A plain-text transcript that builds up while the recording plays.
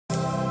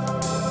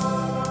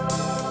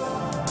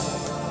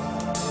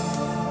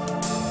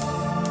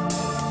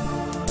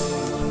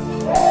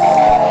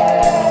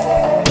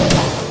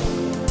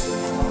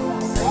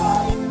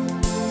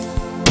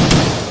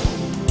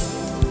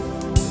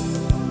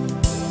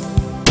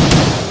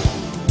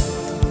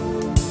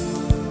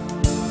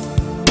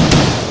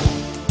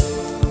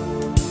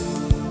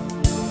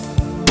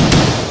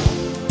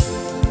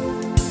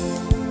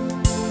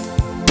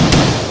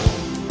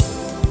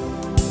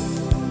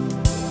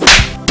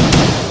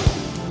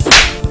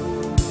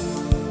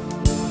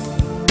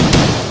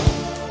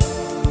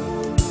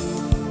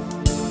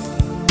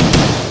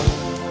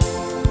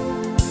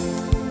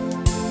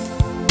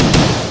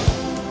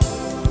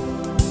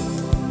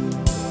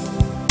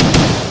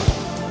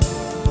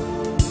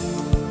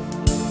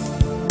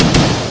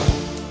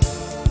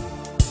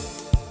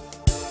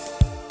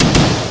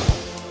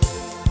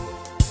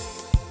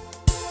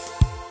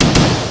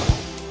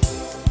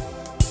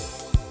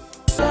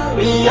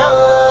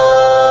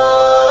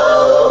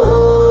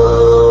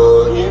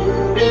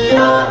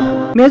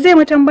Me zai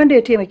mutum banda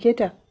ya taimake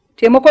ta?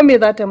 Taimakon me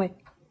za ta mai?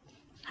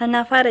 Har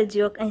na fara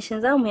jiyo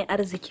kanshin za mu yi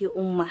arziki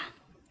umma.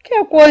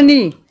 Ke ko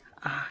ni?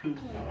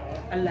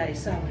 Allah ya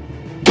sa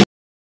wani.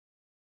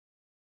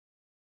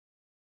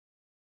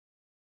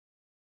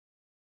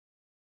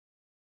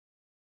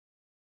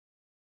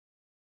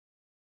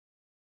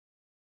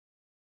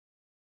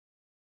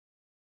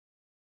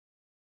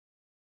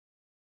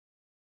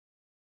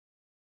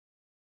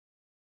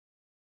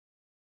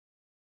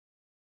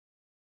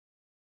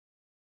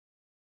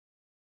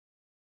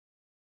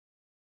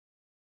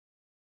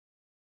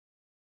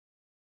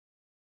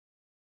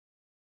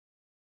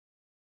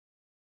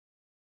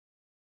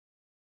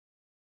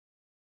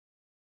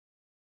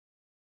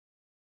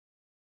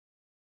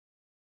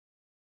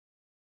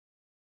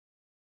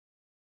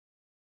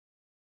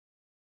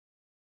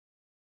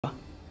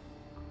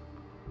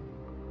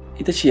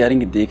 Ita ce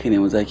yarinyar da yake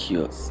nemi zaki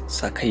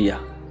sakayya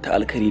ta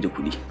alkari da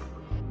kuɗi.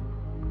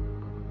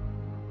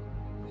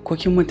 Ko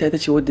kin manta ita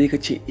ce wadda yake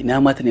ce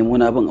ina ma ta nemi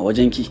wani abin a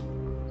wajenki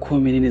ko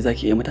menene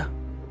zaki yi mata?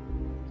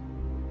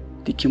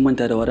 Duk kin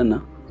manta da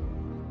waɗannan?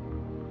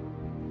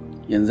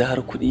 Yanzu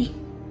har kuɗi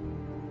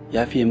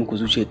ya fiye muku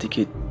zuciya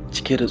take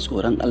cike da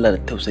tsoron Allah da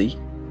tausayi?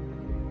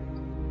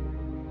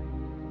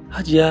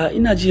 Hajiya,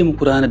 ina jiya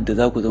muku ranar da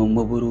za ku zama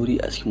mabarori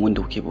a cikin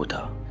wanda kuke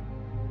bautawa.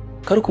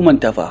 Kar ku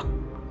manta fa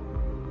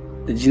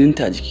da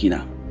jininta a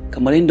jikina,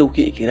 kamar yadda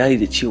kuke ikirari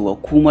da cewa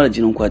ku mara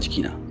jinin ku a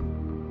jikina.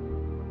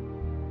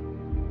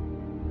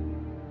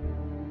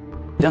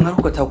 Idan har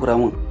kuka takura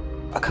min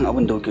akan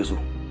abin da kuke so,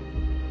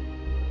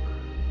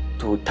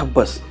 to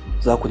tabbas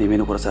za ku neme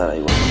ni ku rasa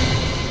rayuwa.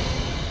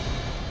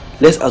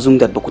 Let's assume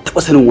that ba ku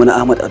taɓa sanin wani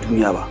Ahmad a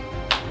duniya ba,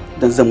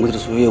 dan zan mutu da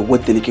soyayya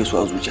wadda nake so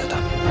a zuciyata.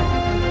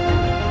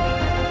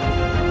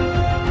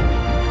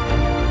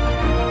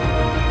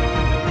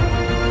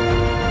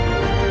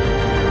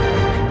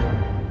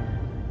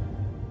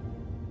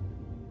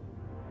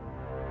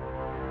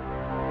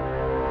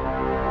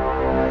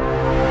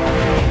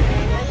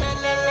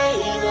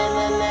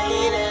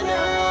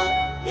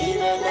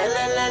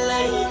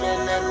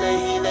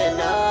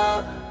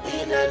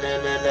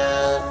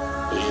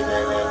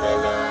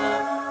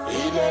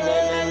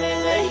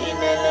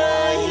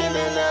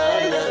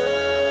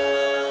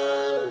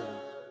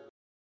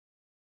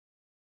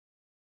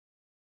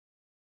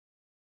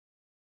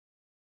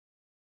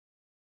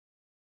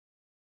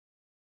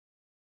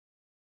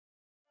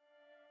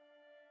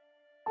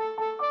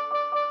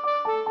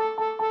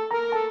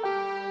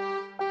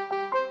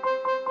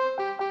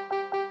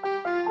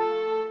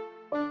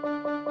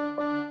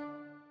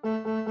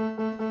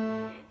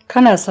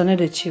 Kana sane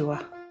da cewa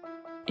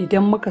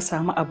idan muka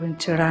samu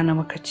abincin rana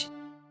muka ci,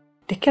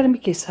 da kyar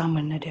muke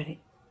samun na dare.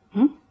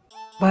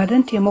 Ba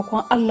don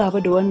taimakon Allah ba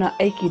da wannan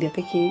aiki da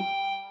kake yi,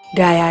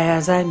 da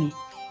yaya zami.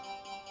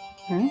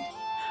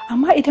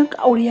 Amma idan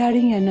ka auri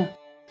yarinyar nan,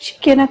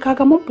 shikenan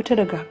kaga mun fita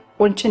daga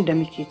wancin da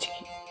muke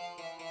ciki.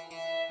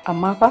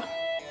 Amma fa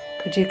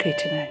ka je kai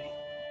tunani.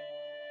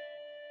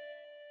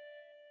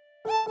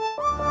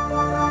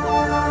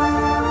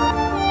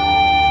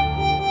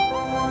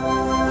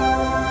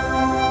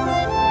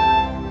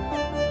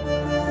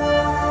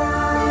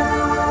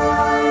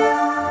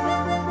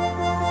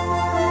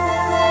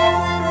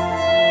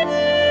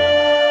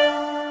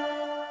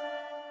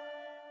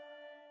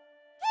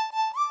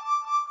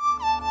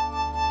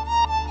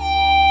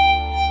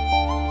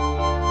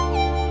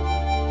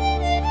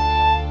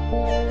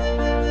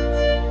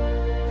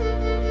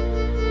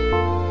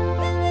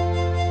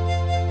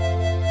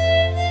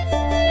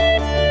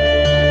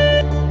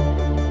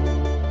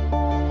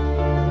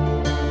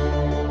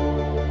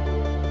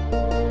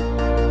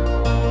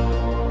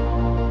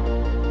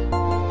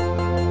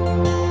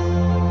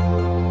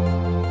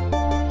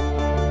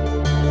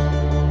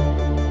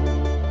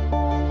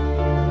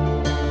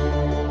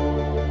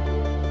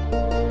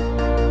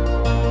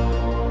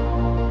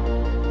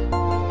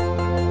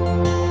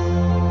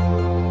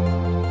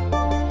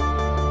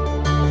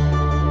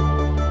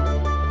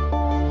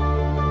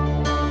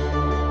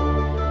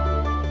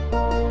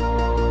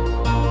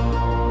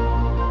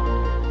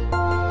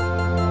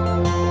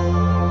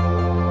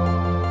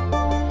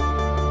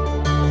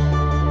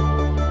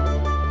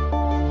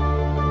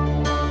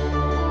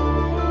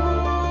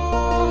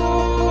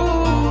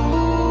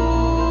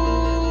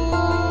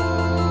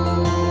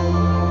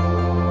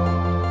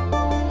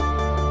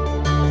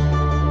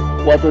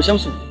 Wato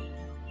Shamsu,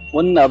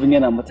 wannan abin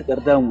yana matukar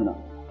damuna.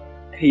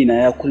 Kaina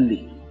ya kulle.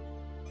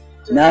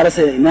 Na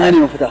rasa ina ne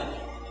mafita.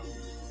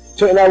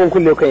 To ina abin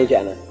kulle kai yake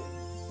anan?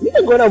 Ni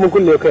ban ga wani abin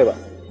kulle kai ba.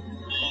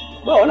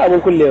 Ba wani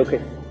abin kulle kai.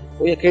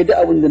 Ko ya kai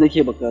da abin da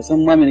nake baka san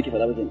ma me nake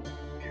faɗa ba kenan.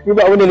 Ni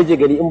ba abin da nake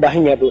gani in ba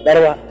hanya dodar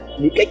ba,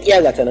 ni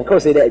kakkiya ga ta nan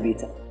kawai sai dai a bi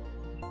ta.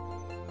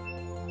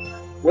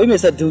 Wai me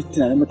yasa duk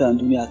tunanin mutanen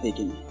duniya haka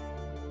yake ne?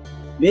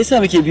 Me yasa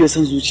muke biyo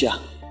san zuciya?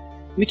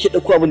 Muke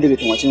dauko abin da bai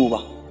kamace mu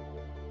ba?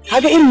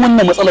 Kaga irin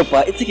wannan matsalar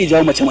fa ita take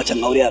jawo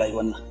mace-macen aure a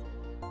rayuwar nan.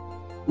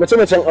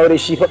 Mace-macen aure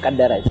shi fa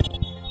kaddara shi.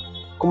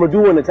 Kuma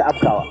duk wanda ta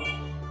afkawa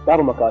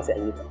babu makawa sai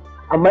an yi ta.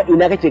 Amma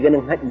ina kake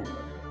ganin haɗi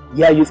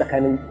ya yi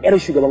tsakanin 'yar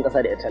shugaban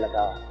ƙasa da 'yar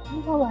talakawa.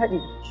 Babu haɗi.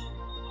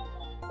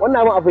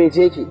 Wannan abin a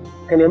fayyace yake,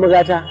 ka nemi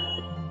gata.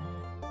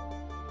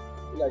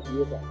 Allah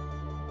shirye ka.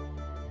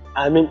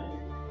 Amin.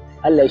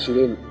 Allah ya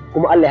shirye ni,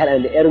 kuma Allah ya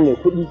haɗa da 'yar mai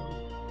kuɗi,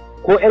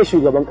 ko 'yar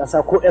shugaban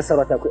ƙasa, ko 'yar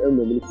sarauta, ko 'yar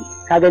mai mulki.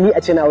 Ka gani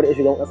a ce na aure 'yar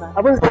shugaban ƙasa?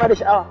 Abin zama da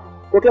sha'awa,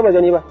 ko kai ba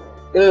gani ba?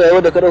 Irin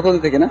rayuwar da ka ɗauka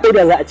kanka kenan? Sai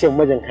da za a ce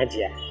mijin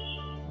hajiya.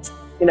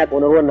 Ina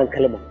ƙaunar wannan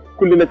kalma.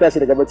 Kullum na tashi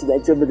daga bacci da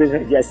an ce mijin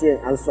hajiya sai in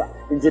ansa.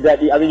 In ji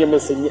daɗi, abin ya min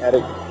sanyi a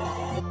rai.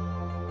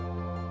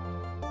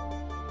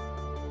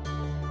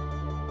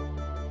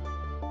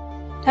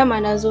 Tama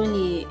na zo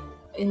ne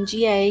in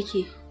ji ya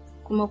yake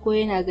kuma ko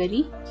yana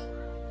gari?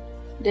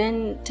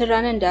 Don tun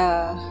ranar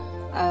da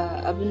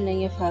abin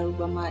nan ya faru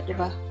ba ma haɗu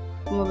ba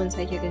kuma ban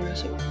sake ganin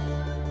shi ba.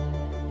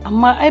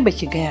 Amma ai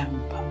baki gaya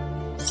min ba,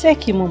 sai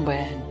ki mun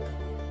bayani.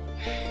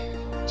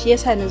 Shi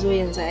yasa na zo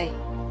yanzu ai,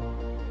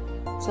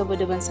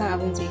 saboda ban san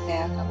abin zai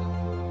kai haka ba.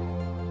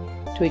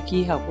 To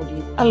ki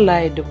haƙuri, Allah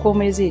ya yarda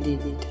komai zai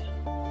daidaita.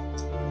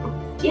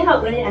 Ki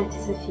haƙuri Anti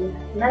Safina,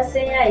 na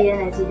san yayi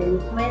yana ji da ni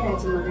kuma yana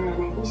ji magana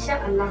na, insha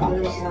Allah ba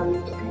zai shawo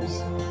miki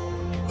kanshi.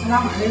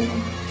 Assalamu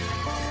alaikum.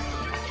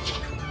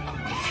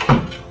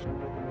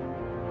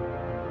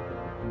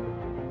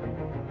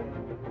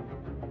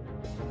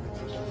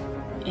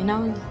 Ina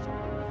wani?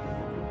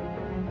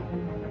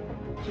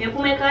 Me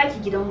kuma ya kawo ki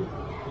gidanmu?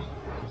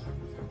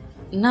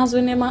 Na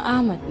zo neman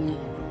Ahmad ne.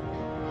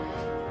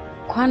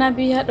 Kwana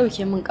biyu ya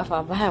ɗauke min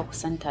ƙafa baya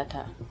kusanta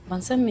ta.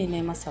 Ban san me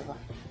ne masa ba.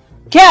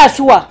 Ke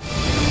asuwa?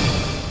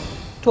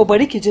 To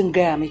bari ki jin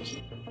gaya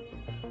miki.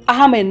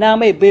 Ahmad na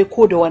mai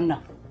baiko da wannan.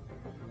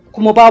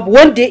 Kuma babu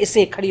wanda ya isa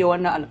ya karya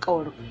wannan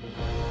alƙawarin.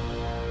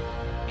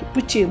 Ki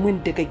fice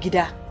min daga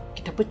gida,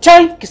 ki tafi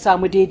can ki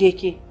samu daidai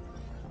ke.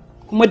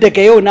 Kuma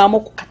daga yau na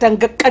muku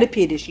katangar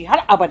karfe da shi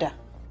har abada.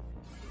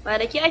 Ba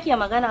da ke ake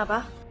magana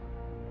ba.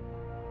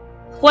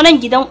 Ko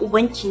nan gidan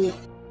ubanki ne.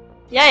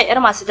 Yaya yar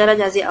masu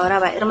daraja zai aura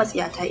ba yar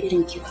matsiyata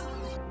irin ki ba.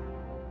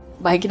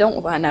 Ba gidan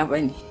ubana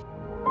bane.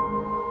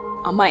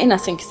 Amma ina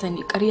son ki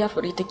sani ƙarya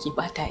fure take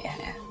bata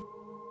yaya.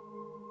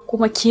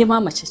 Kuma ke ma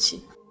mace ce.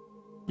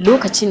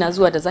 Lokaci na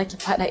zuwa da zaki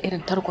fada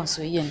irin tarkon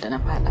soyayyen da na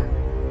fada.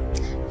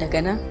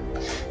 Daga nan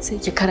sai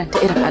ki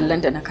karanta irin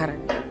Allahn da na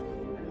karanta.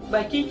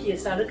 Baki ki ya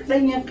sari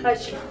danyen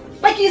kashi.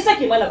 Baki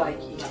saki mana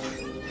baki.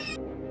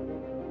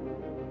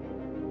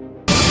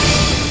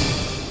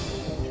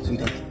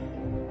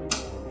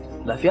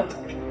 Lafiya?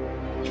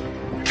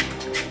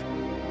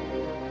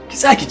 Ki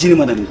tsaya ki jini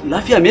mana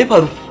lafiya me ya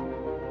faru?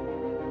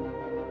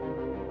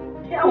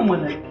 Yawon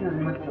mana kina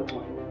neman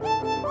tafiya.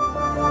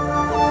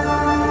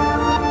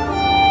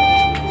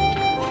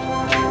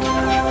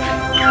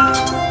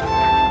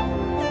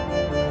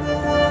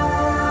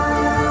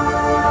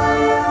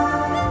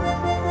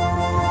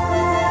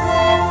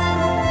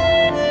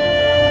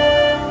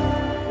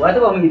 Wata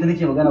ba mun ita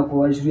nake magana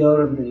kowa shiru ya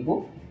rabu da ni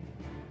ko?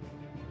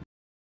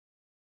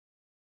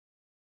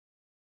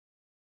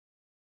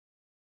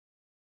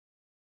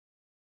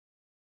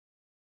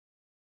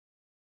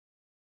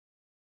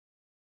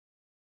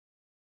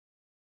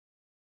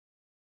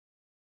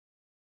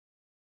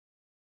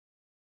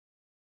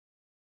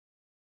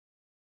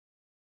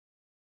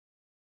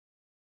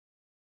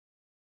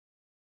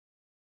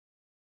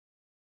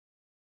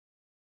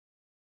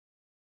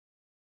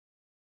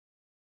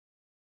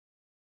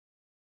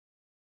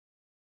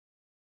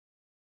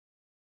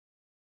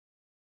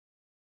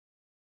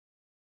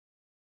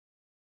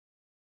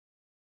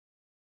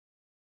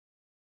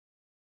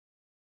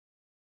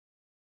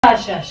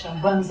 Shashan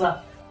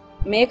banza.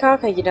 Me ya kawo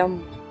ka gidanmu?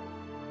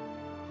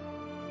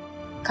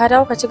 Ka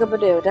dawo ka ci gaba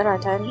da yaudara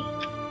ta ne?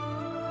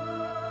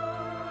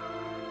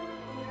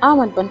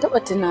 Ahmad ban taɓa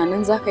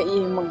tunanin za ka iya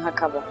yin min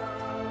haka ba.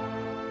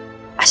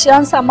 Ashe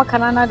an sa maka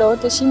rana da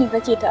wata shine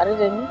kake tare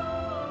da ni?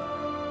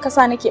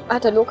 Kasa nake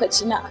ɓata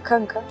lokacina a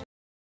kanka?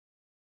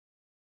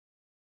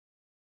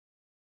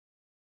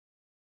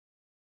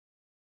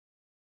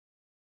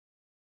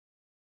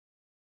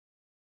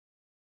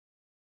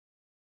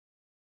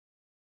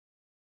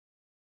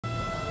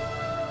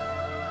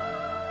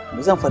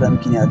 Me zan faɗa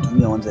miki ne a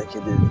duniya wanda zake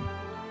da ni?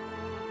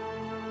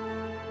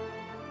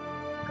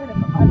 Kada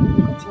ka ɓata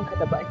lokacinka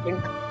da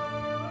bakinka.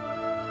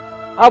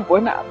 Babu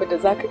wani abu da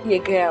za ka iya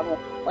gaya min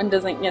wanda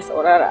zan iya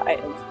saurara a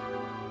yanzu.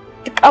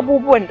 Duk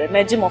abubuwan da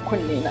na ji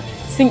kunne na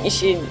sun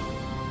ishe ni.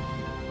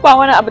 Ba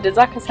wani abu da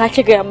za ka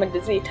sake gaya min da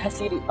zai yi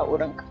tasiri a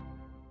wurinka.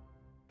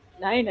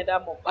 Na yi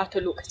nadamar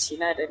ɓata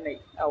lokacina da na yi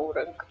a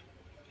wurinka.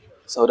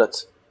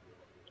 Saudat,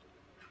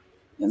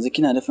 yanzu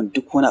kina nufin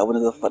duk wani abu da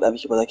zan faɗa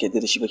miki ba za ki yarda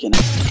da shi ba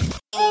kenan?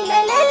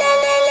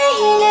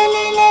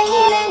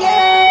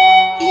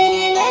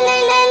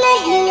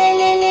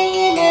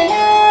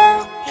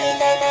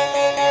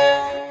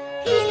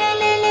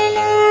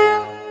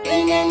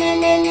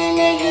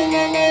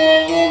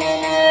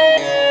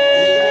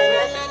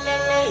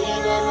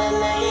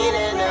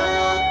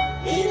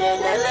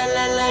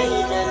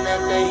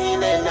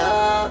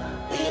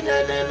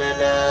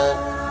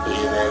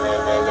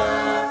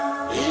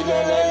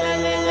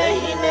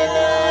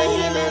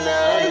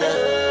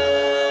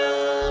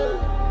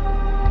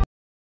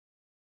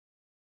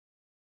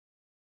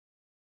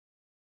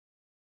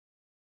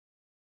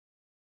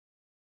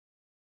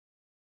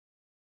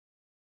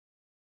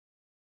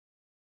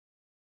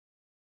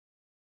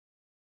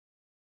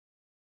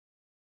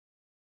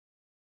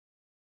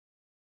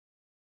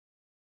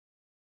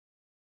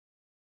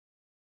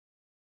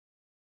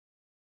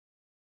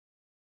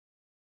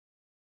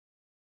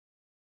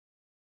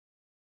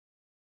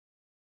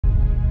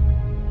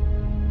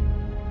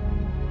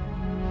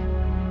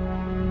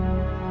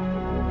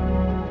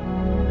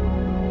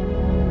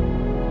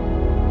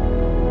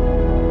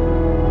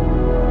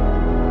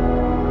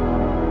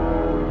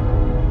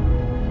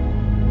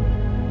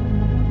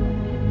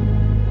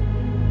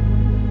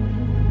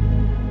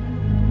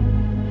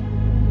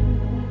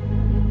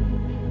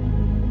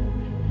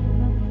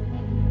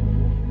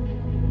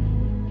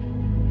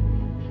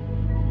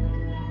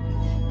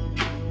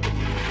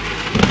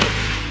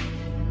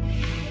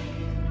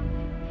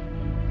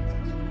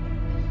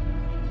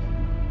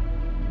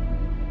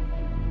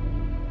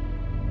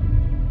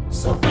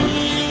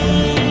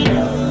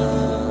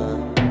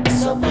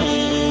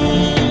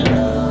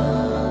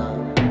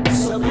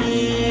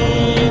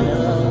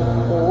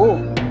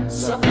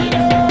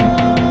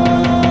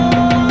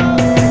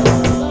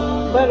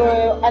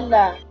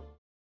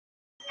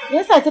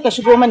 yasa kika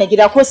shigo mana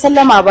gida ko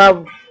sallama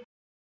babu?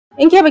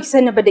 In ke baki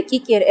sani ba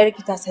daƙiƙiyar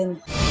yarki ta sani.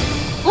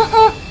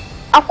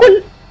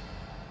 Akul,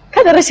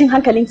 kada rashin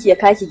hankalinki ya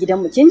kaki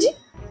gidanmu kin ji?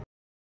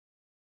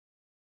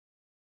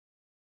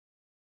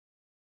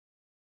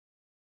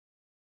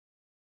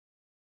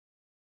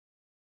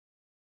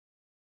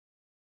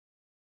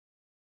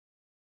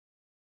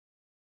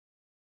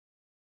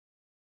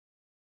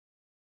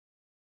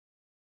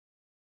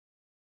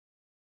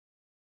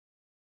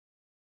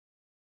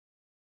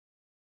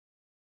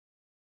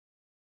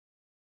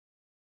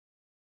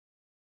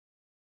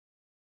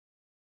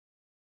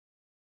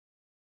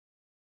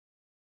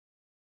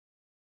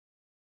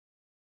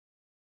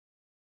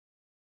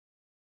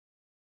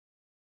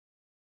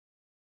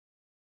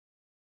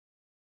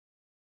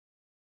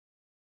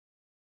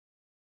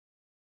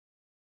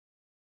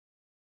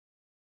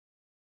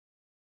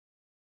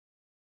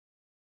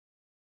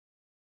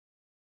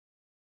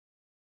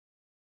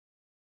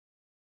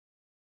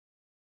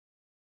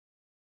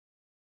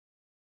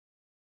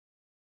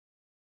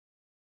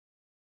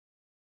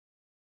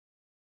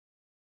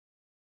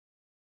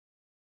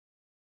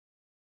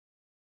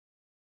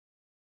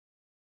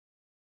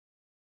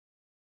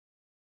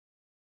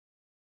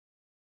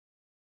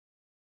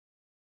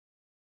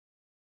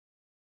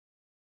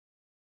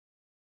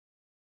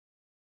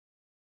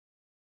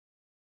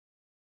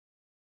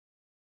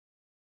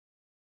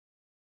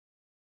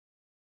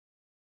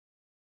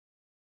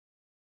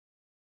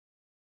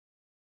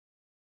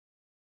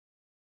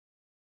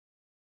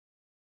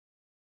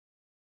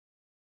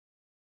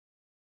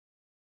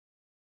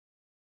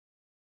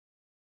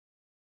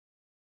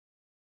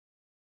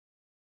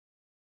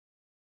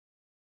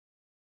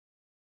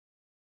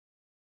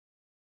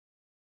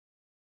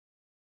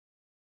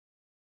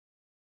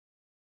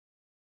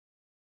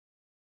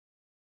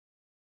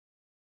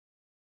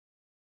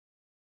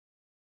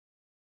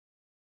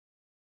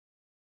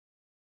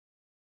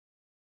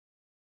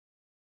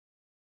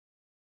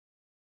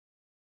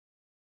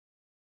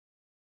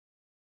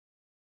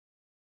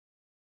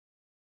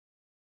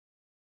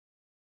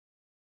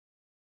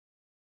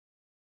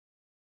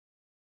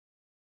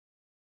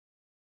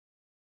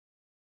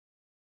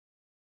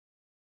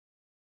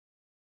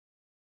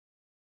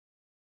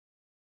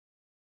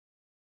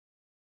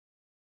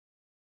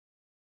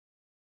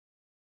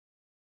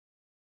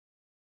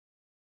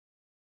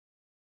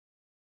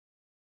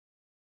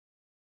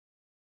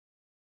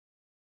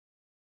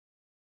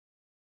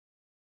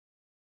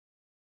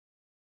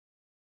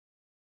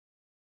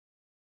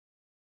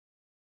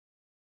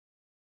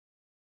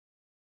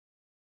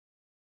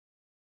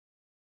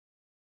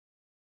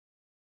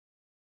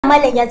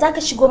 Malam ya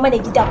zaka shigo mana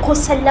gida ko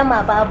sallama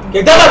babu?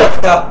 Ke dama da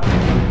fita.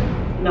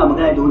 Ina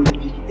magana da wani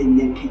tafi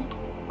ɗanyen kai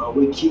ba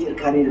wai ke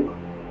irka ne ba.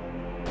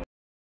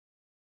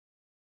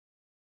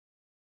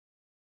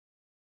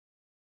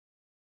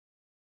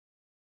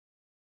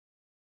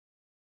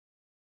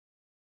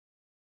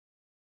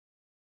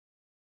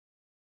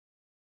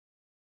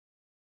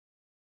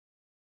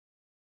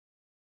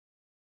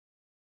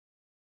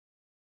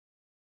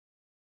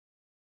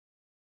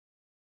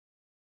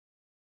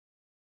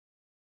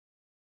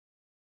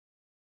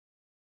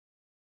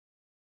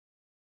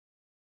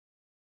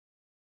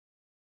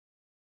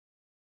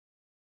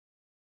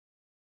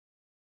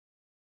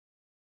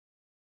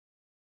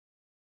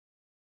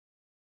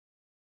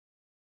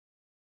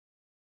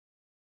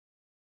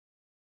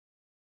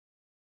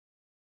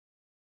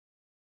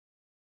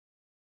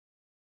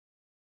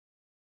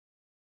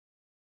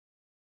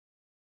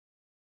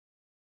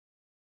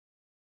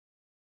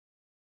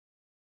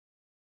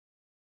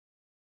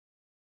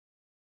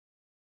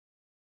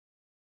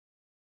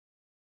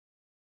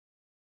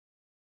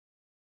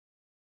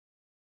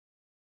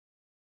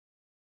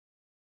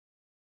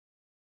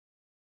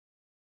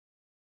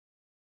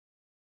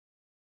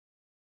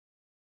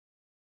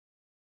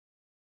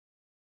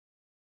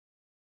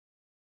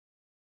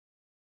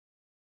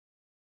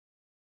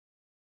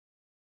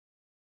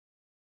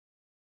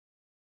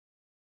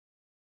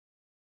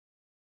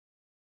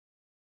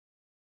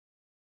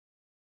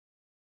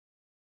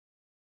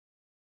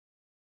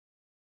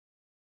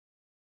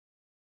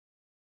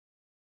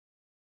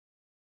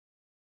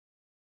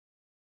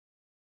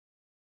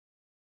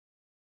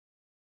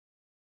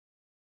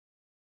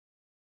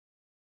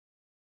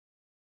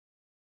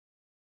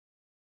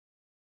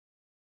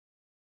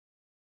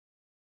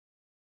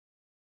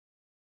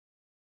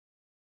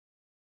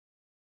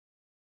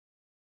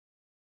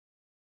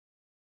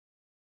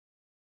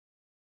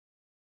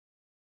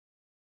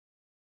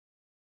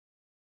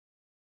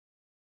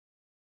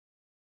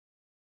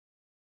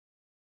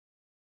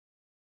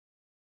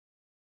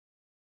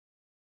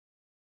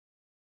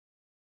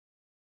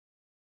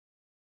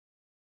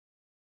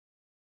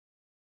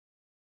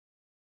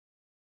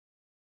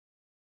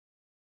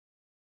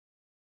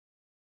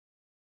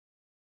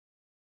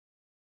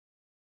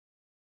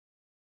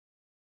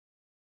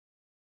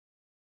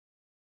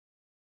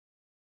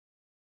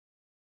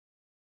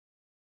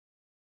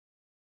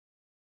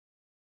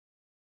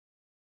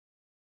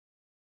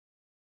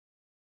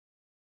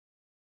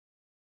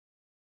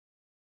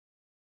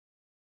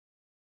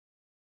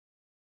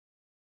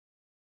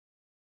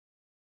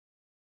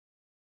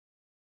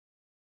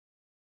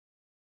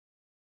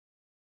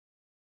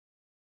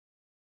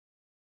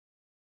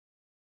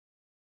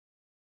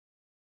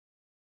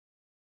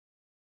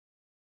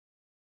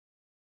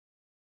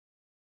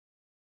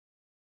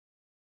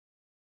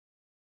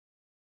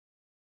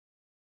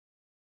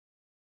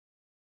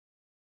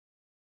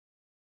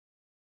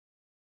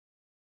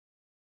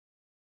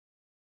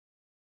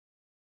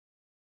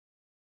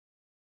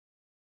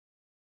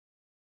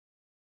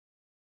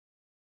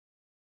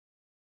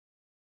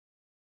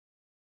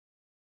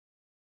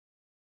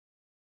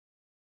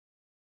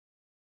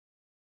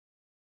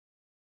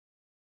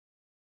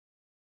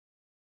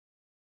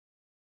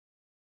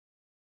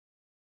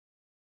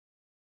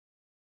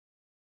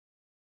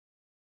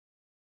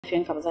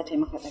 mahaifiyanka ba za ta yi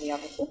maka ƙarya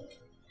ba ko?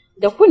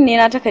 Da kunne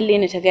na ta kalle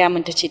ni ta gaya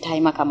min ta ce ta yi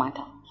maka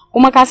mata.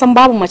 Kuma ka san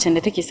babu macen da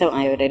take son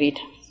a yaudare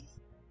ta.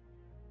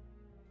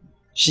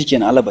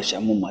 Shikenan Allah ba shi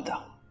mun mata.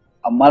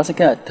 Amma sai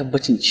kana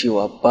tabbacin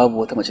cewa babu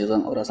wata mace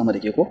zan aura sama da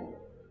ke ko?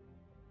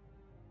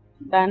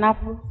 Da na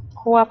fi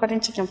kowa farin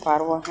cikin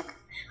faruwar haka.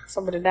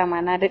 Saboda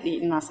dama na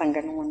daɗe ina son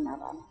ganin wannan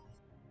rana.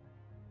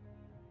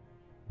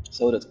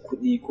 Saboda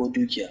kuɗi ko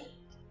dukiya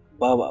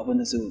babu abin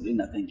da zai ruɗe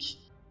na kanki.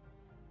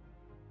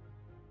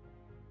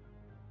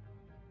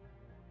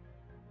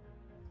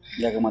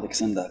 Ya kamata ki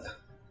san da haka.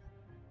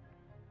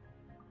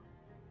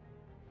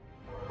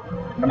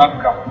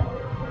 Munafika.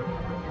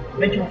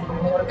 Nake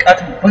kuma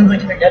katin banzan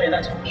kika kyale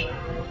na cikin.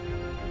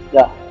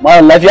 Ya,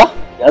 malam lafiya?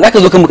 Ya zaka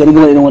zo kan maka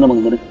dinga irin wannan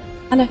maganganun?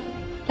 Allah,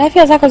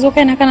 lafiya zaka zo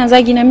kaina kana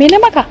zagi na me ne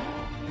maka?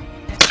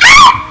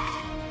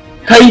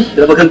 Kai,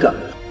 raba kanka.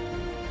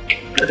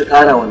 Ka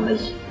kara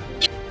wallahi.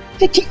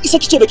 Kin isa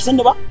kice baki san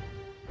da ba?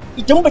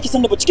 Idan baki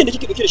san da ba cikin da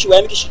kike dauke da shi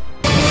waye miki shi?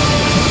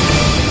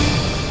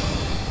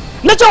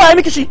 Na ce waye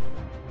miki shi?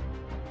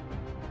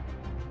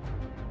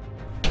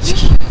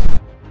 Ciki.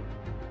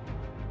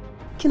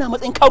 Kina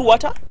matsayin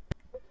karuwata?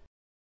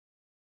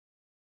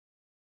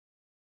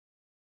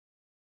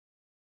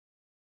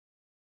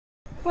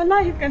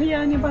 Wallahi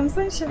ƙarya ne ban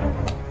san shi ba.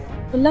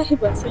 Wallahi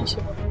ban san shi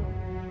ba.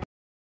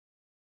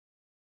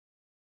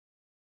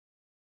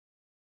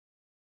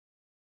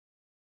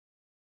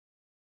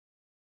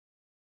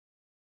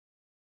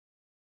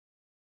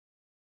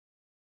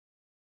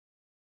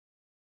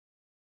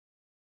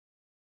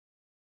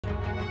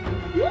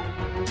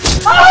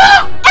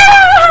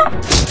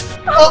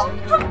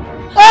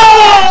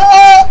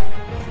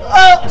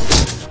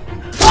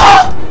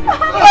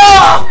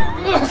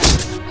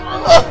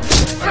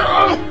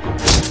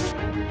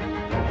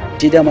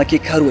 Ce dama ke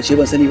karuwa ce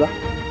ban sani ba?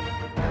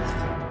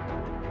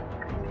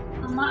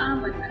 Amma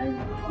Ahmad kai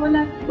ko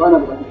lafiya? Ba na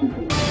bukatar kin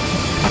sani.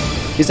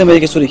 Kin san me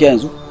yake so da ke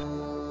yanzu?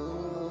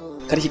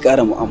 Kar ki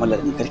ƙara mu'amala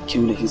da ni, kar ki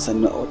nuna kin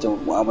san a wajen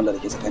mu'amala da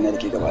ke tsakanin da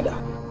ke gaba daya.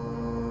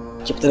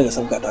 Ki fita daga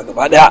sabgata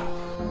gaba daya.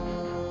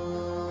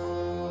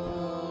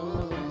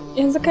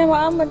 Yanzu kai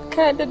ma Ahmad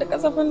ka yadda da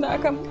kasafin da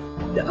aka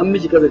Da an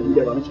miki kazafi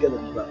da ba miki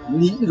kazafi ba,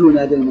 ni ido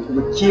na gane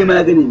kuma ke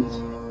ma gane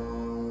miki.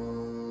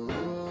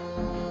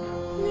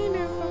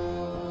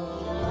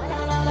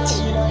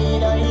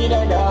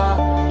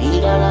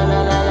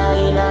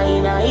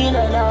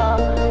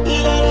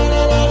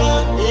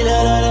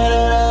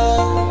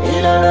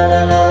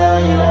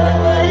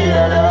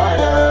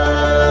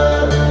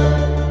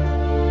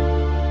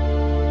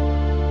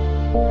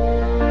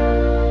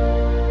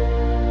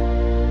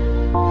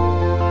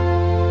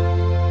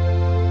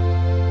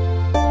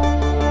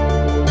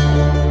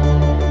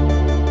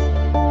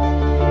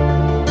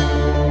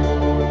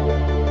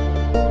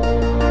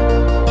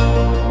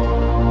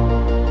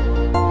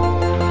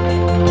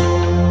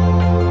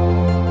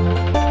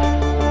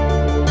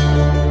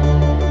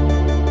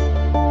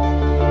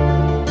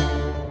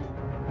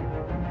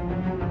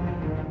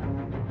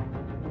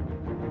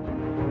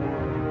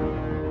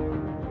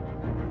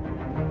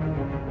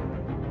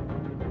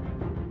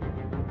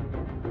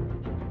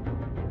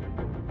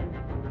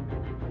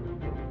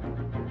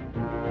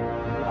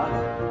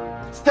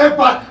 Step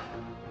back.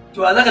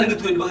 To a zaka dinga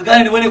tuni baka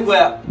gane ni bane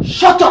koya?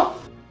 Shut up.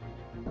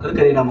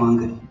 Karkare na mu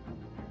hankali.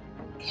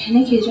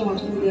 Nake jin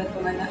wata murya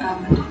kamar na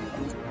Ahmad.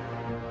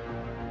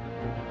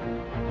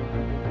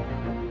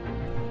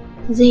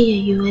 Zai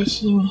yayyuwa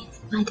shi ne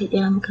ba da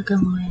ɗaya muka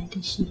gama waya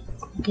da shi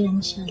na gaya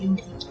mishi halin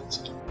da yake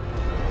ciki.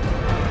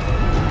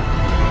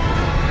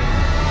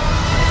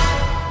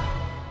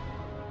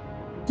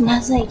 Na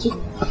zaki.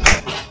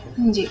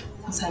 Zan je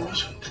in same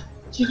shi.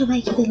 Ki da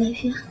baki da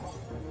lafiya?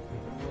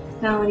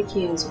 Na warke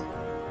yanzu.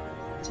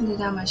 Tunda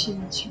dama shi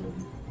ne ciwo.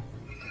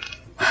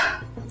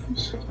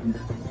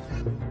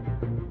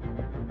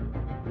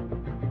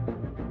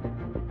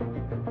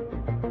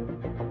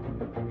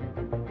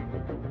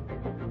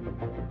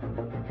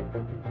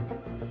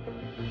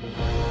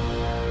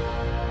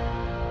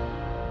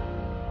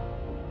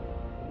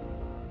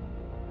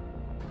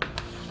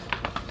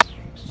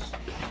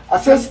 I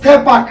said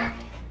step back.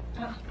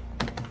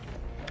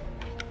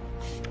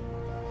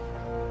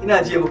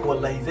 Ina jiya maka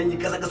wallahi zan yi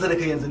kasa-kasa da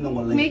kai yanzu nan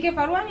wallahi. Me yake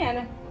faruwa ne a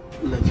nan?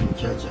 Allah ya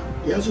kiyaye.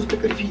 Ya zo ta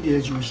karfi da ya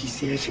ji shi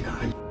sai ya shiga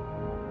hali.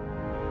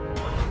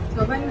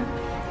 Gaban nan.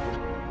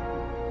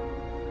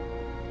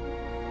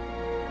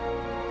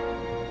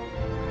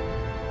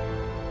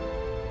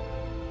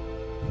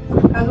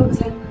 Ka zo ka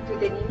sani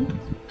da ni ne?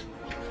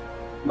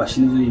 Ba shi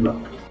ne zai yi ba.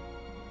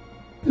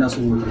 Ina so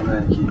mu magana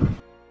da ke.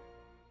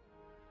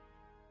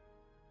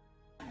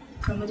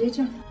 Ka mu je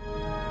can.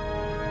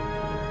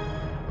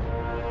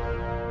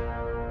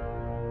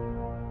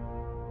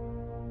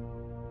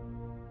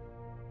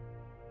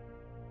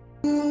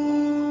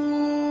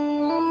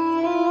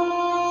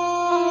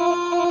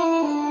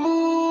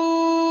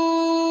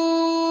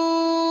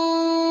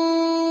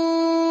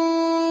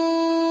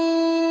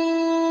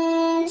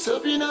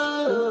 Safeena,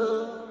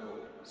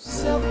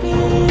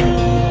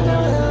 Safeena.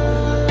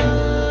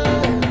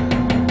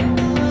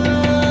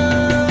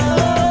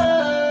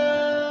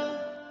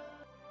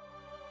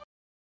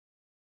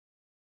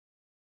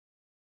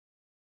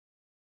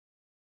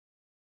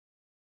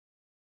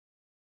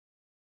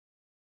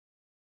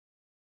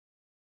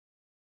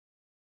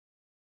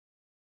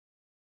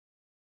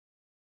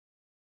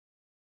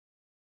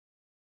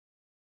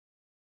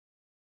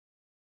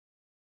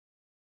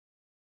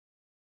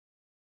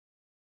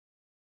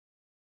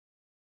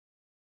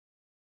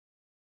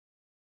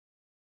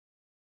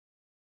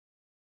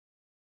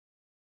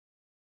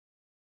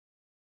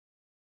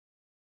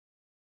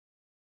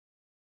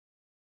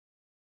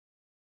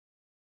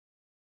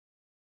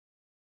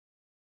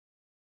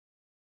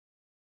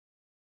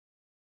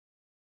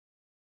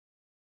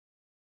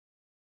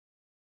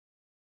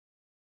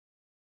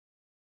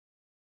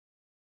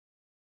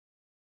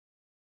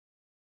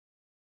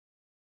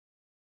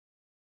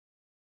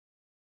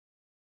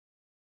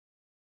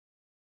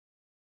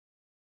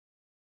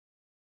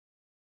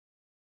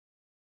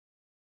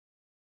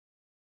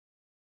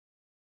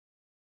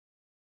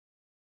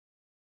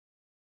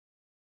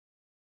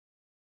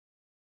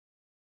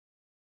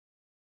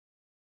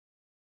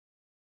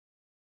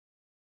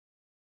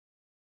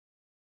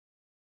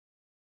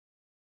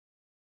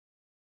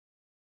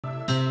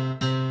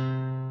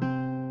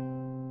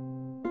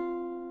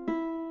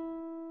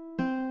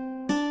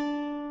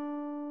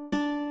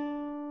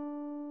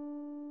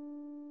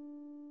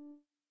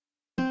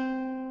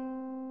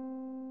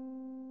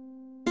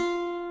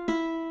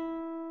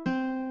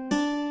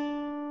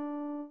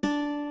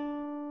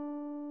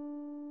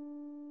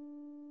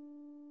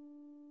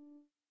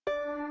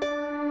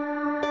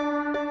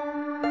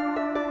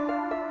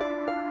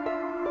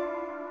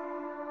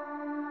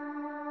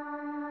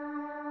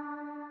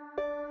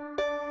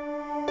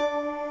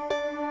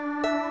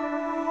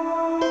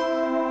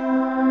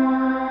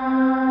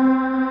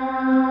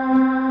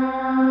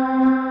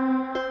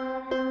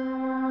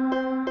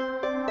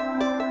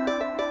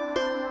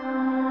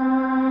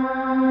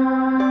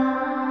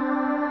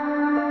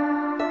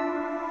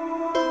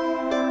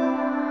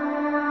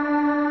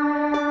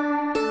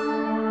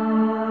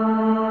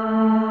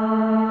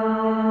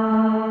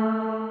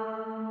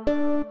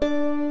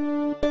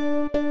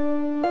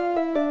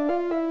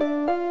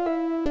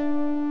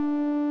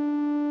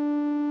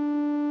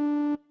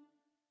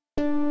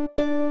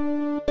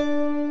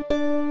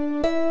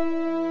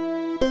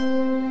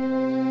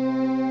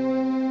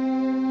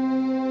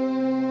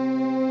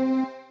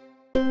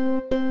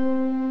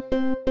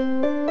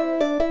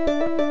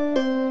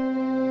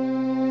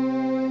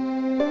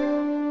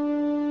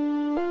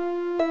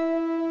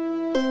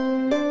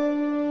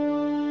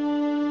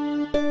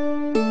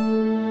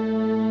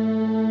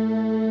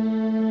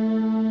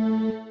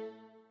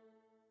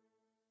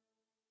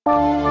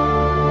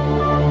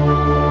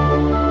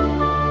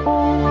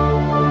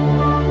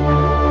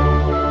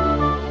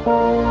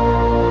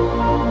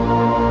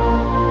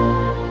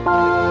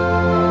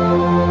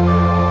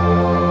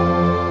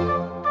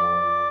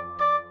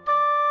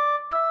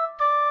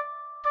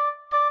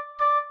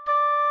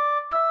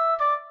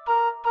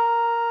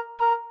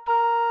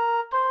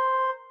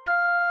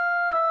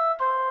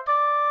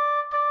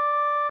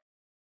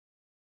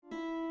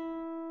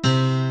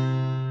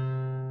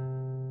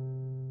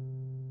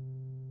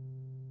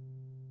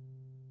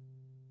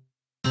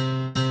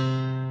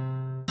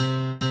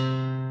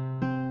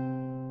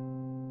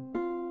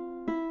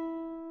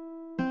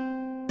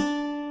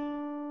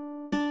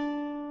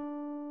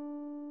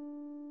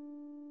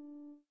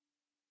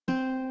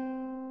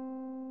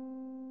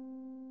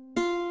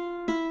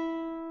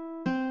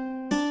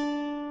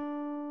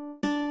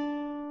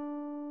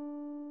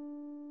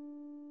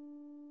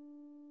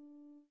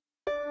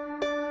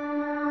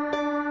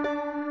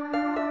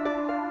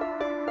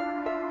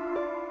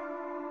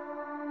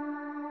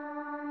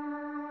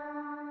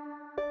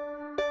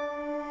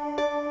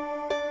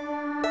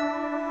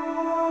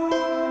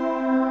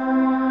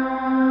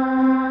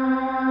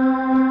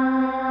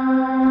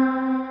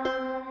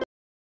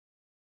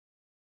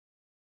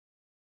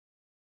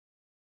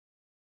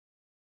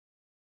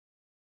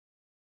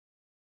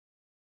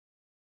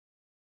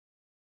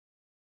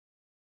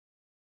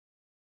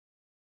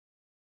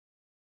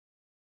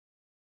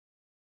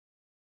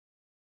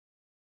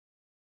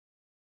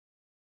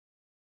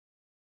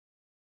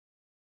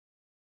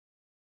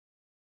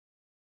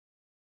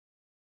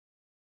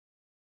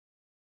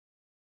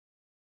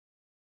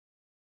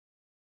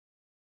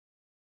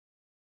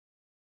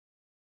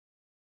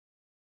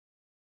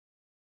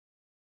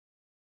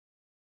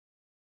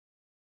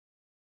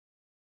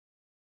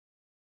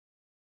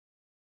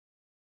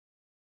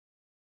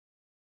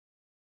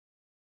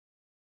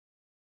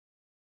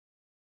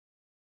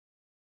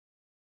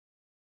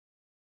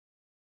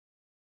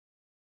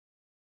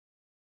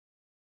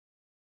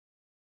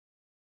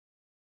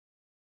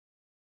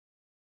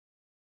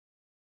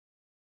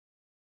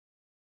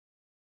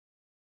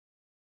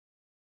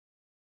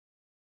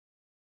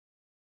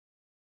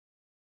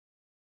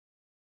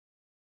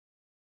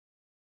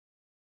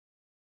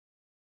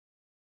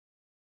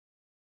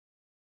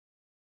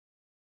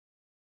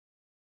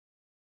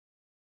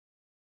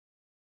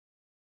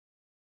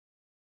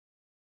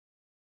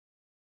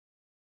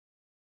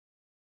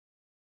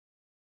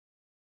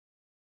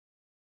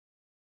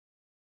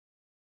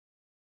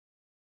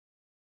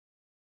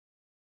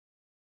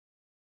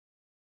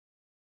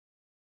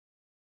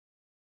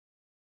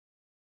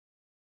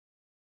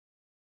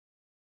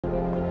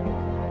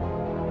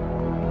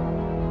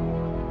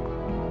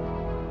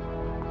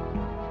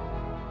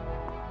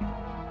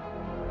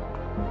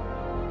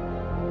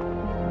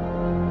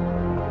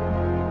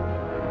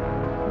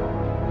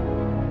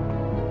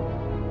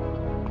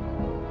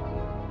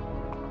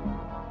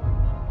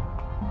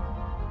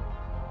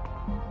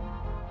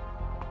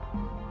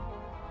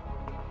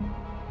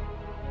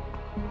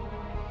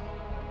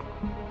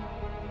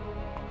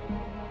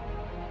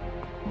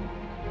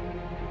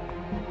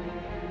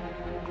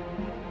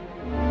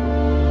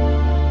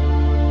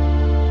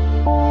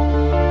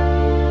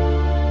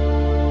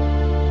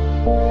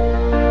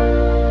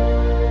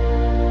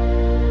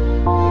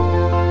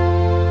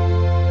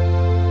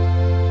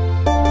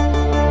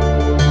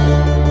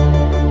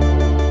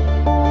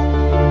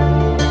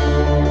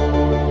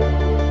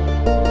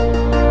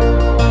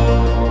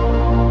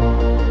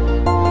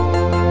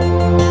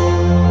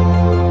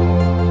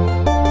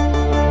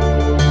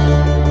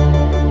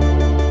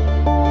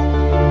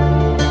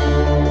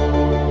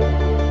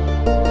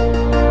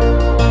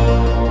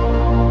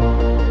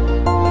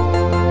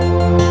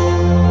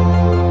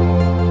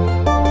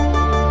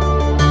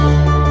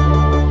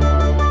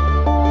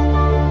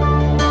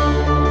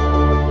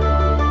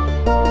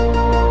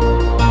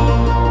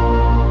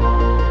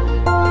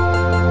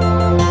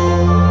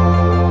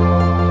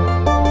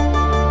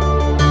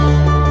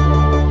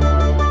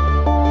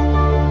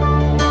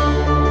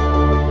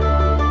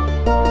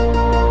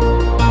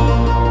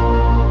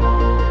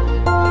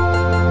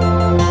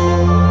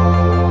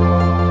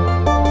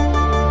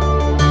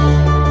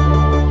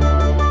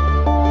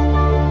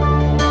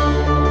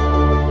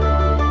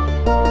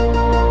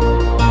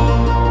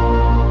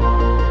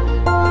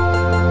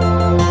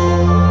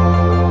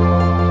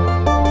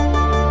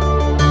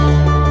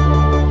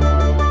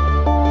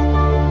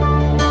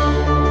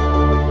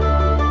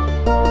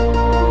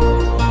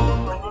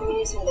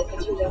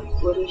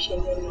 yaushe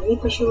ne ni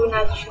fa shiru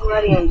na ji shiru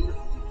har yanzu.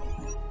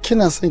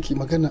 Kina son ki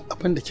magana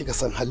abin da kika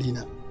san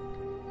halina.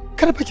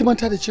 Kar fa ki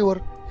manta da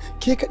cewar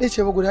ke kaɗai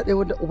ce ba guda ɗaya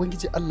wanda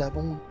ubangiji Allah ya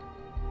bamu.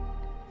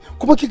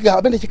 Kuma kika ga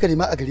abin da kika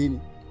nema a gare ni.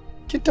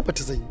 Kin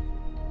tabbata zan yi.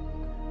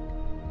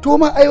 To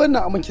ma ai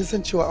wannan abin kin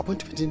san cewa abin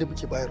tafi da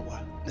muke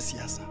bayarwa na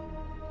siyasa.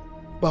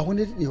 Ba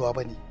wani daɗewa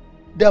ba ne.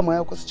 Dama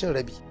ya kusa cin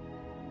rabi.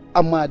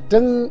 Amma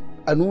dan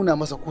a nuna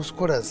masa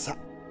kuskurensa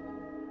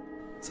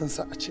san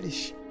sa a cire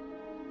shi.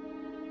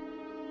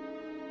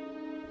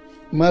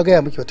 Ma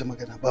gaya miki wata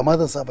magana ba ma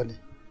zan sa ba ne.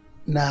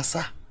 Na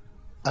sa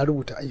a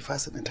rubuta ai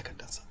fasa ɗin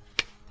takardarsa.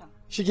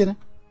 Shikenan?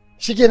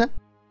 Shikenan?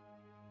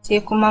 Sai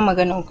kuma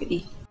maganar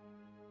kuɗi.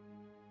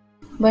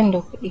 Ban da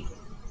kuɗi.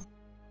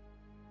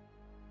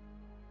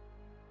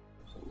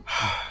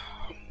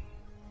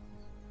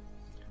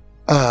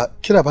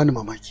 Kira bani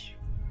mamaki.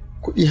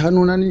 Kuɗi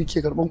hannuna ne ke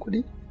karɓan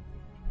kuɗi?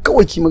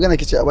 Kawai ki magana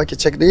ki ce a baki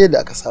check da yadda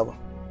aka saba.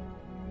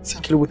 Sai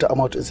ki rubuta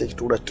amount sai ki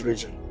tura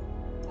treasure.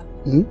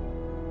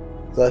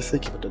 Za sai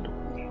ki fita da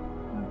kuɗi.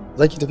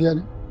 Za ki tafiya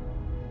ne?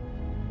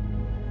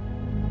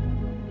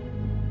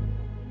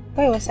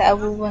 Kai wasu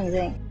abubuwan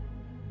zan yi.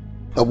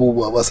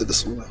 Abubuwa ba su da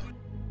suna.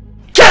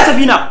 Ke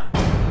Safina!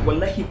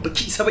 Wallahi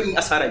baki isa ba in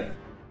asara ne.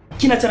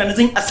 Kina tunanin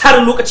zan yi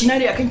asarar lokaci na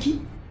ne akan ki?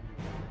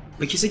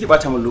 Baki saki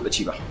bata min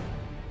lokaci ba.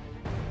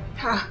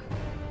 Ha.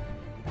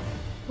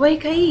 Wai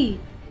kai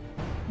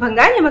ban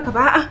gane maka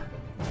ba a.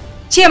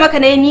 Ce maka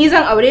ne ni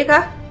zan aure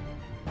ka?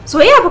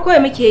 Soyayya fa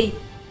kawai muke yi.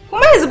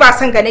 Kuma yanzu ba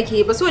san ka nake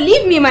yi ba so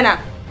leave me mana.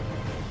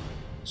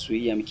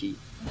 Soyayya muke yi.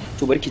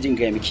 To barki jin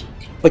gaya miki.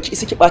 Baki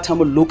isa ki bata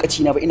min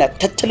lokaci na ba ina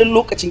tattalin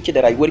lokacin ki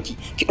da rayuwarki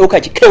ki dauka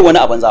ki kai wani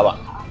a banza ba.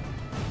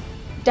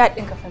 Dad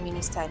ɗinka fa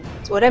minista ne.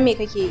 Tsoron me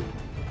kake yi?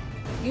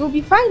 You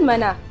be fine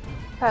mana.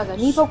 Kaga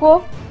ni fa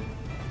ko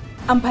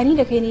amfani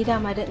da kai ne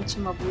dama don in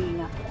cimma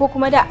burina ko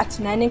kuma da a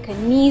tunaninka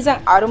ni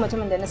zan auri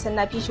mutumin da na san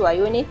na fi shi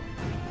wayo ne?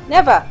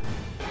 Never.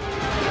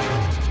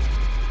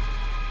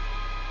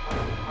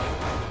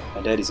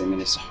 My dad is a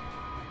minister.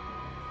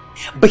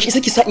 Baki isa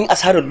ki sa in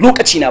asarar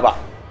lokaci na ba.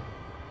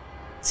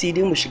 Sai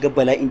dai mu shiga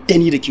bala'in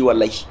dani da ke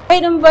wallahi. Kai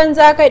din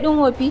banza kai din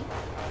wofi.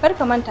 Kar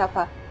ka manta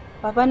fa.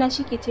 Babana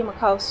shi ke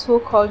taimakawa so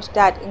called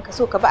dad in ka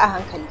so ka ba a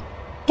hankali.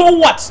 For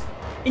what?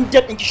 In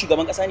dad ɗinki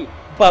shugaban ƙasa ne.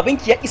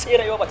 Babanki ya isa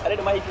rayuwa ba tare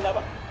da mahaifina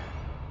ba.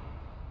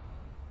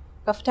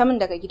 Ka fita min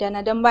daga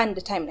gidana don ba ni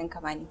da time ɗin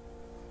kama ni.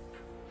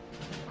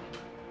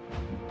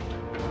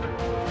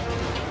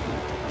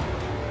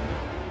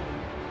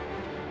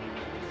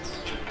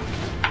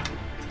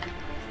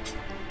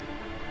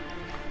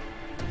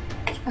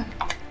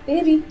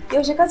 Baby,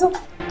 yaushe ka zo?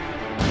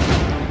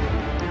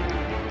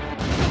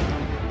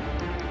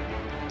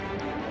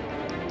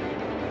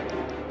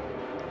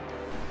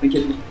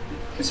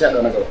 Ka sai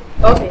a na gaba.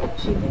 Okay,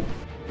 shi ne.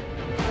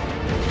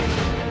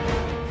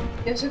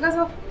 Yaushe ka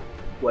zo?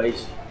 Waye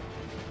shi?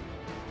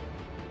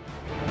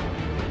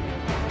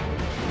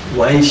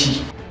 Waye shi?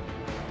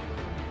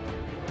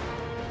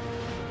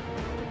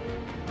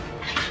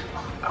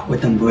 Akwai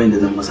tambayoyin da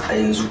zan masa a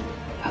yanzu.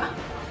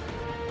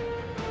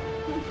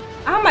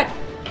 Ahmad!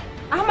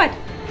 Ahmad!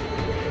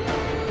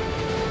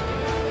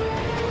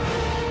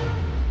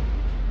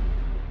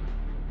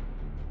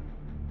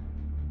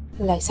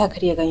 Allah ya sa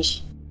kar ya gan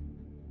shi.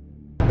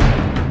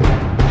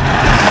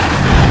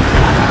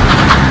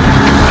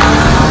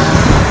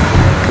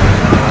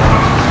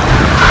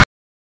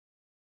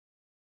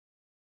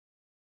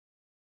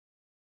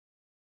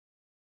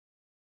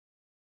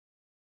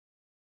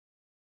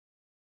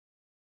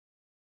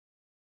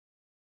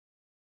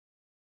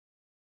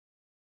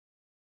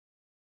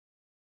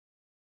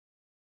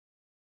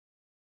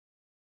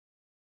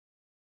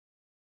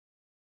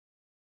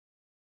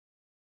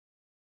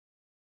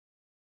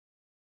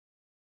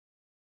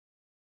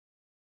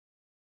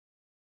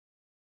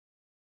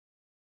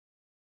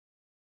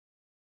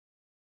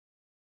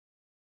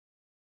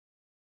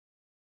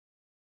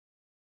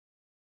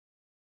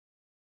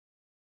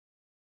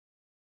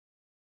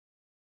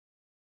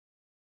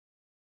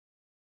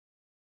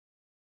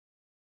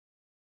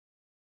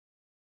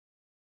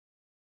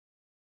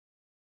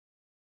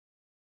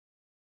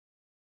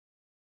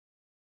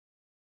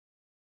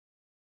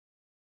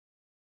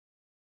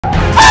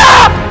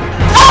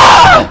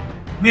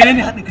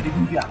 Menene haɗin ka da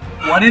Indiya?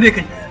 Wane ne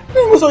kai?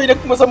 Ni musoyi da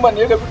musamman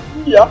ne da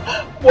Indiya.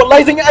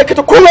 Wallahi zan yi aikata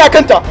komai a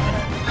kanta.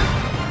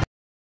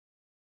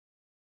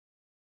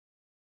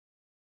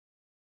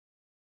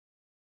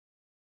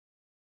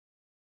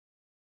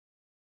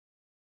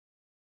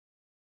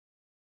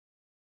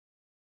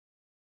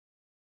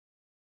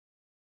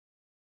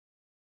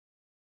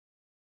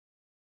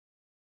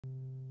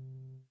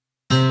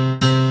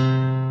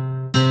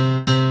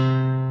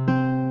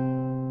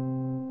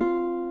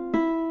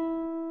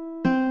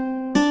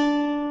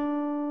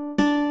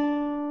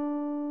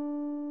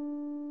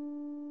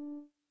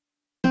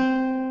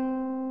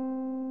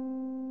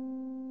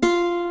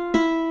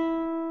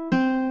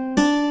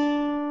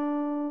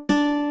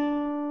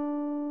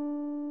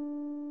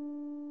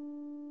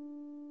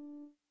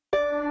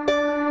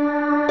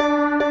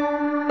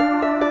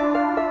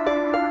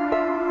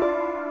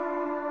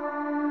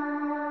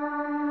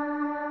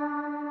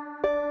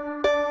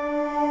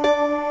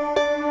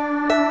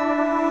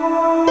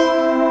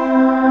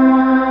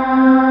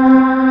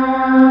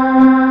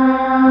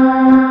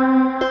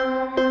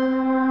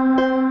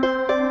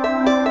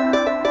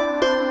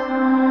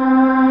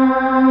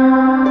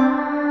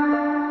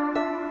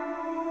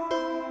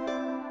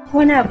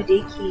 wani abu da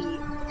yake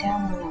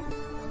damuna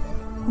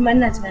kuma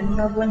ina tunanin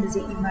babu wanda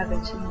zai iya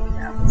magance ni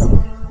wannan abu.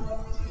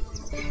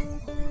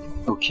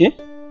 Okay,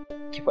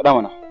 ki faɗa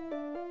mana.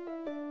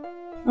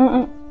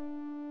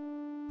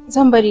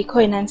 Zan bari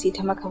kawai Nancy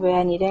ta maka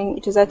bayani don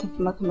ita za ta fi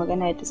maka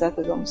magana yadda za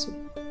ka ga musu.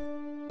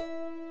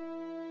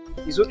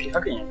 Izo ki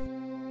hakan ya.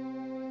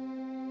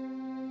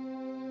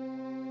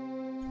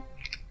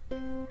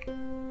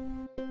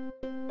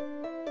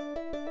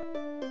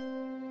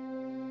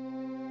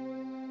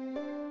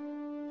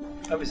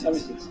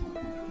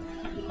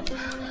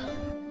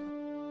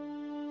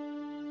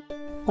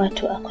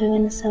 Wato akwai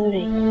wani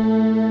saurayi.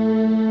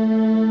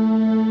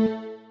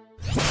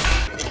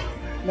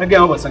 Na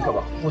gaya ma ban san ka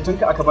ba,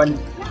 hotonka aka bani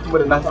kuma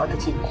da nata aka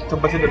ce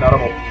tabbatar da na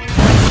raba.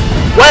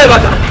 Waye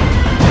baka?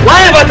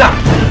 Waye baka?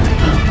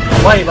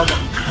 Waye baka?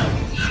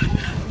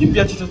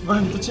 Gimbiya ce ta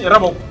bani ta ce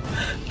raba.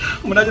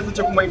 Muna ta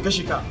ce kuma in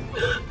kashe ka.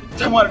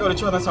 Ta ma alƙawarin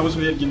cewa na samu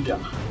soyayyar Gimbiya.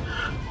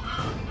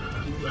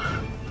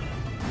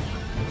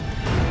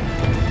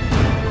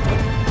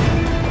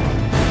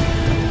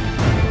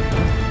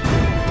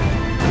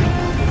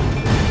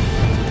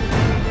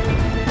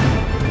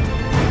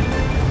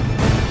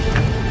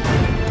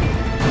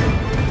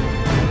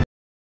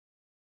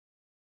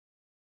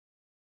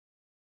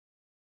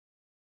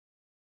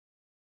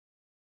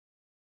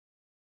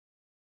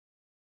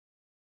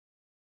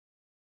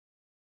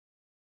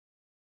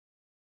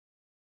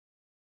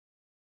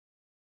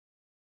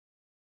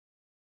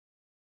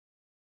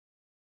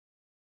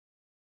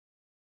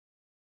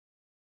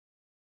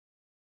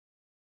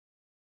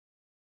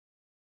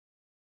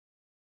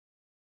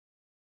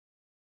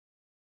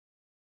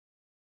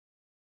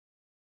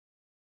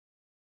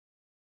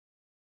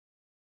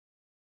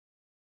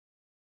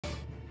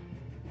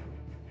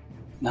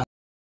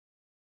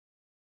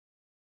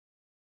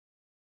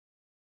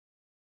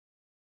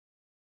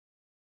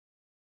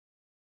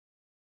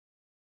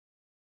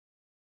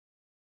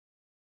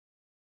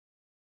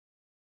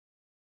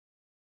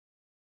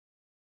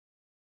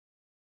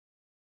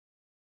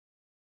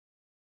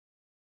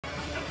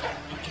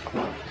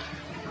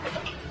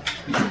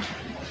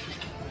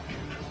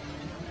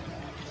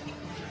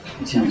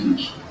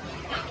 Yanzu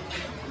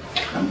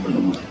kan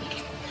kullum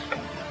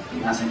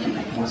na san kin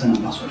aiki wasu nan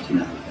masu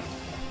wakila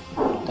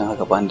don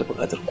haka ba ni da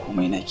buƙatar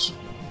komai naki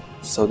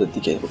sau da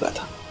take da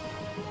buƙata.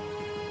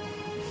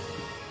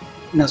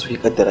 Ina so ki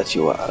kaddara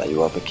cewa a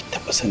rayuwa ba ki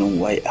taɓa sanin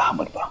waye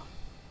Ahmad ba,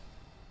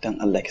 don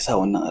Allah ki sa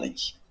wannan a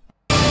ranki.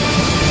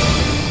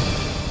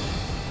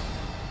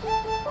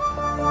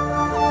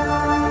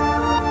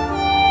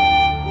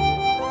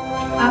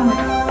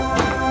 Ahmad.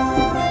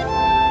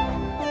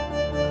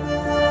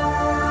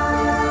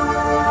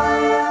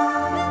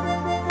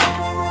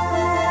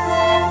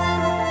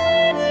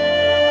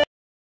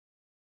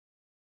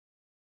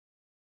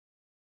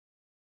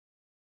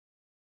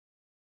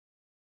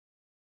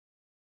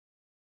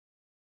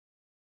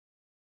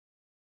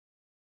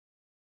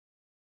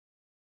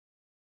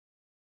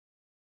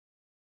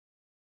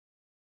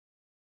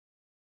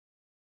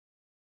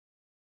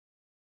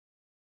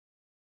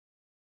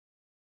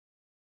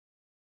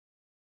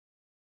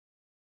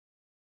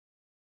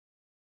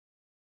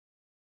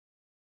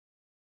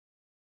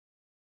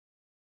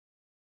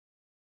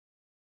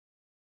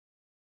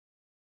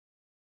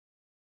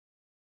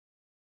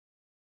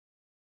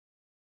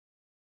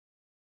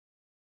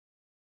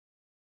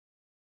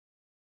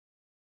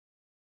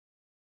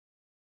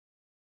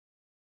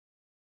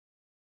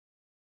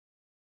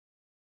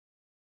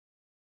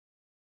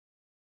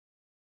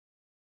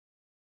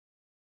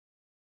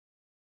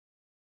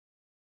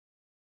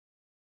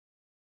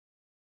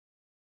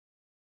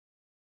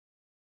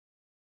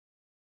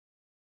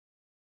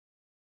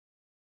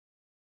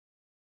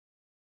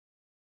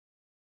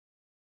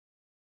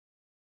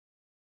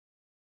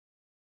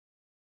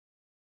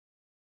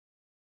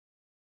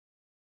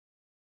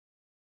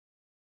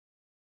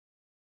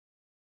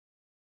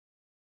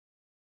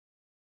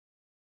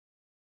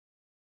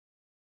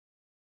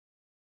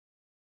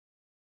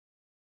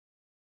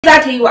 Za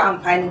ta yi wa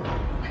amfani.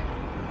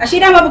 Ashe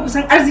dama ba ku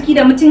san arziki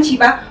da mutunci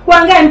ba, ko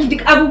an gaya miki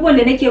duk abubuwan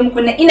da nake muku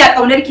na ina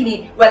kaunar ki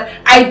ne. Well,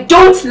 I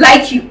don't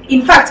like you.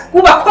 In fact,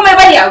 ku ba komai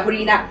bane a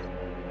guri na.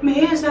 Me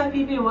ya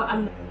zafi baiwa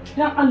Allah?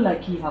 Dan Allah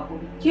ki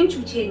haƙuri. Kin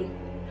cuce ni.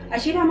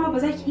 Ashe dama ba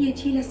za ki iya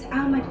tilasta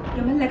Ahmad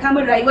ya mallaka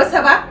min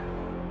rayuwarsa ba?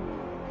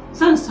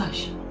 Zan sa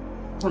shi.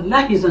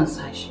 Wallahi zan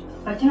sa shi.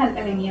 Bakin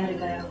alƙalami ya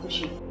riga ya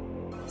kushe.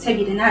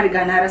 Saboda na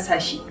riga na rasa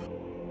shi.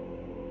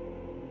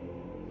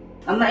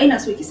 Amma ina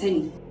so ki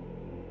sani.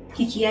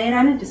 Ki kiyaye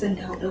ranar da zan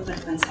dawo ɗaukar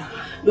fansa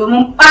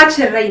domin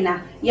ɓacin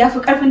raina ya fi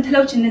ƙarfin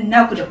talaucin nan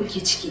naku da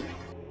kuke ciki.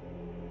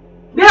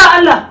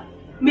 Biya Allah,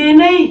 me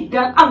nayi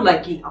dan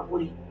Allah ki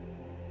haƙuri?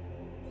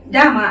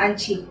 Dama an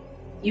ce,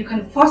 you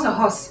can force a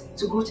horse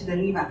to go to the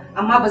river,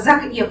 amma ba za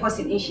ka iya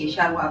forcing ɗin shi ya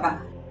sha ruwa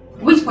ba.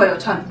 Wait for your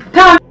turn.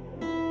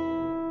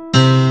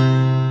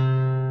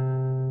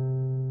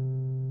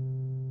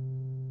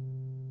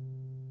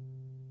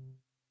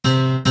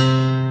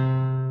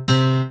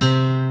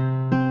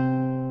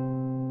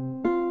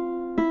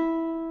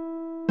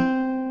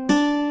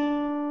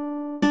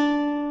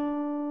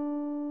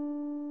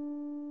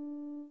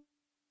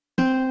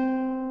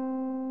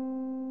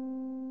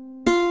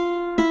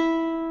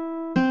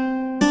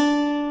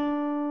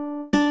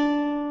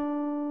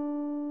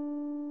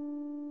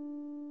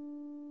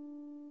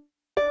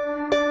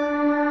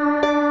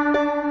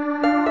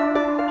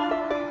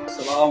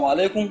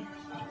 alaikum.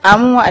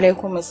 Amin wa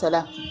alaikum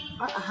assalam.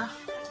 A'a.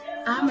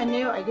 Ahmad ne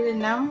yau a gidan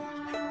namu?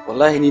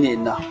 Wallahi ni ne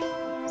inna.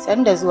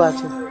 San da zuwa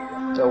to.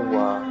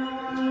 Yawwa.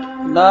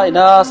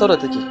 Ina Sauda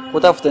take ko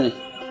ta fita ne?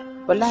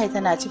 Wallahi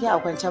tana ciki a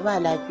kwance ba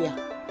lafiya.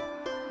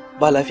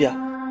 Ba lafiya.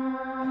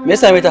 Me ya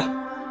same ta?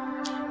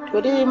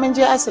 To dai mun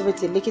je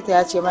asibiti likita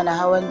ya ce mana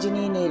hawan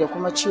jini ne da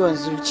kuma ciwon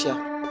zuciya.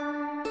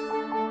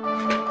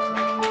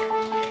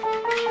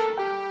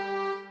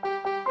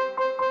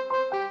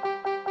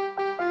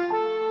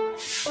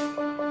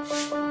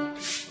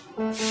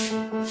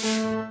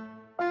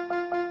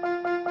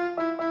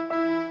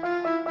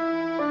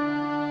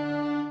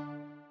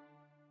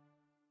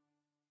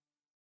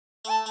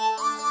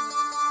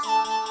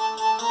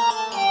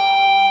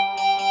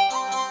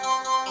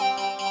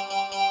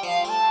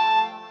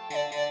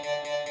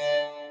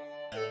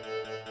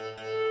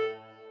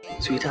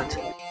 Sweetheart.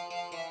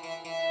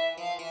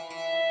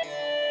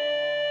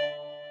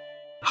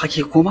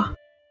 Hake koma?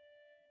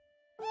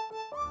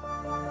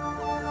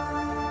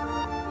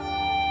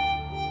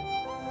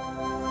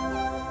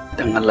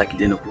 Dan Allah ki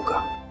daina kuka.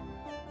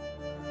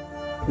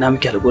 Na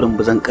miki alƙawarin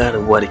ba zan ƙara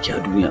ruwa da ke a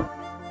duniya.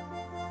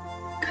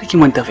 Kar ki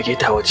manta fa ke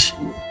ta wace.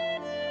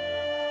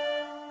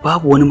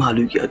 Babu wani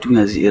mahaluki a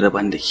duniya zai iya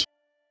raba da ki.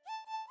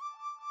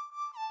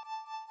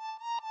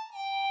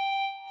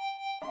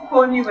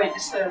 Ko ni ban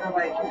isa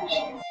raba ki da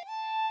shi.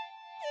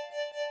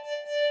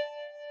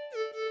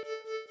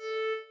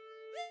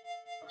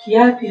 Ki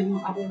yafe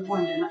min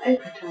abubuwan da na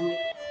aikata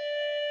miki.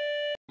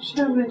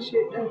 Sharrin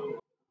shaidan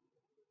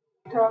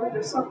tare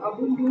da son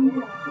abin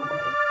duniya.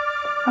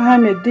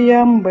 Ahmed duk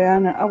ya min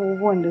bayanin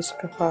abubuwan da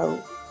suka faru.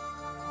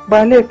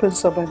 Ba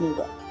laifinsa ba ne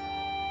ba.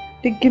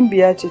 Duk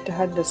gimbiya ce ta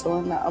haddasa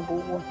wannan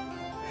abubuwan.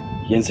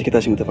 Yanzu ki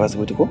tashi mu tafi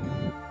asibiti ko?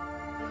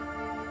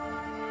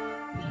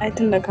 Ai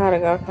tun da ka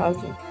riga ka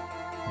zo.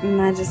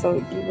 Na ji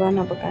sauki ba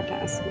na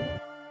bukatar asibiti.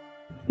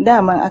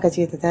 Daman aka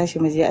ce ta tashi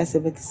mu je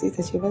asibiti sai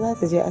ta ce ba za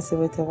ta je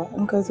asibiti ba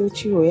in ka zo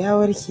ciwo ya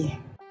warke.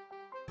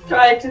 To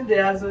ai tun da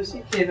ya zo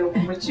shi ke da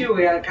kuma ciwo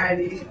ya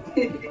kare.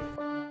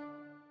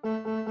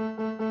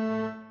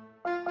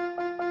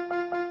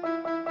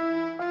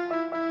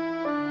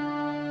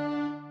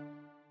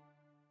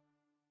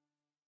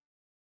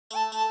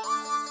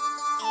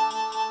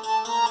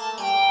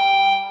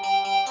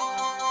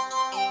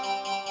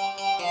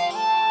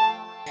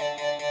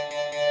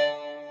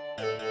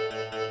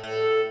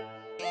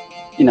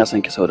 Ina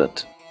son ki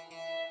Saudat,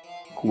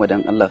 kuma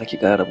dan Allah kake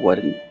ƙara rabuwa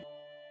da ni.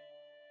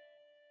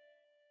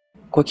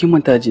 Ko kin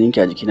manta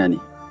jininki a jikina ne?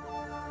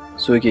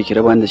 So yake ki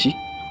raba da shi?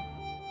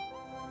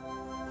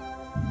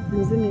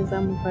 Yanzu ne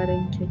za mu fara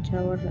yin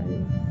kyakkyawar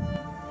rayuwa.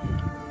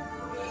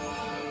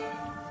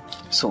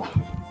 So,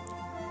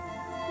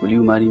 will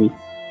you marry me?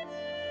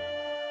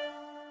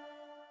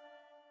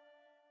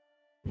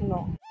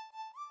 No.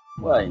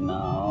 Why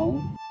now?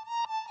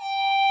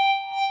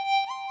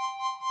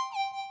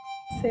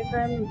 Sai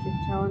ka min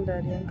kyakkyawan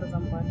dariyanka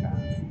zan baka.